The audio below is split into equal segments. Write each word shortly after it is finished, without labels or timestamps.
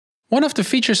One of the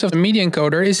features of the media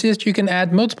encoder is that you can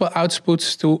add multiple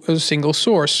outputs to a single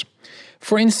source.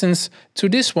 For instance, to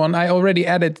this one I already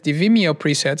added the Vimeo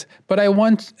preset, but I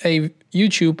want a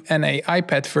YouTube and an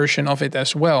iPad version of it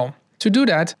as well. To do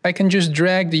that, I can just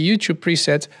drag the YouTube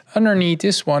preset underneath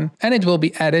this one and it will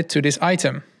be added to this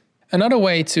item. Another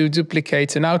way to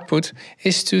duplicate an output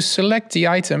is to select the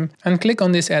item and click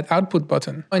on this Add Output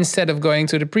button. Instead of going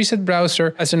to the preset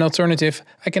browser as an alternative,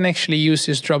 I can actually use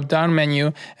this drop-down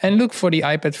menu and look for the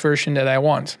iPad version that I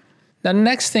want. Now the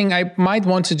next thing I might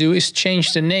want to do is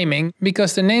change the naming,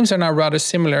 because the names are now rather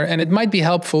similar and it might be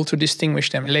helpful to distinguish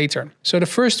them later. So the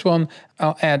first one,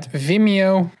 I'll add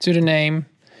Vimeo to the name.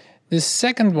 The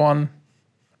second one,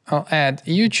 I'll add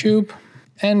YouTube.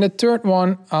 And the third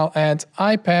one, I'll add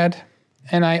iPad.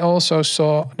 And I also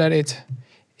saw that it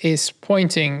is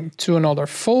pointing to another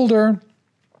folder.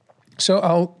 So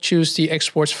I'll choose the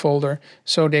exports folder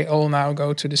so they all now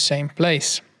go to the same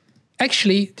place.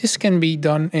 Actually, this can be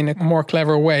done in a more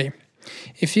clever way.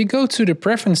 If you go to the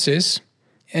preferences,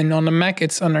 and on the Mac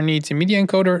it's underneath the media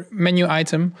encoder menu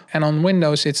item, and on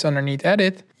Windows it's underneath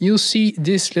edit, you'll see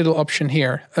this little option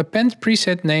here, append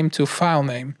preset name to file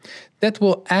name. That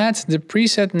will add the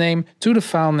preset name to the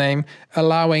file name,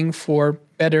 allowing for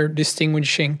better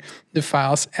distinguishing the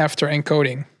files after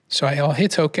encoding. So I'll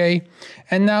hit OK,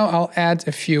 and now I'll add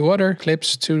a few other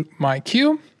clips to my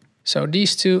queue. So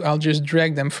these two, I'll just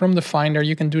drag them from the Finder.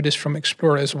 You can do this from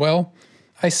Explorer as well.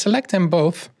 I select them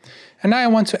both, and now I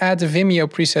want to add the Vimeo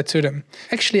preset to them.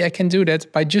 Actually, I can do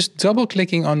that by just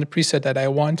double-clicking on the preset that I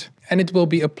want, and it will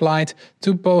be applied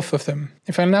to both of them.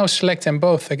 If I now select them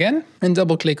both again and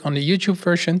double-click on the YouTube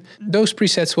version, those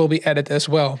presets will be added as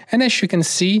well. And as you can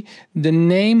see, the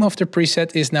name of the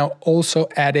preset is now also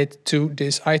added to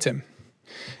this item.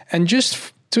 And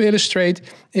just to illustrate,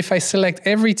 if I select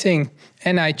everything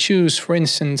and I choose, for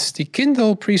instance, the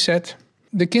Kindle preset,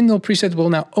 the Kindle preset will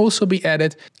now also be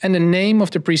added, and the name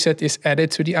of the preset is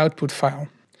added to the output file.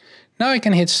 Now I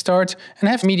can hit start and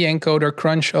have Media Encoder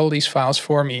crunch all these files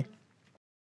for me.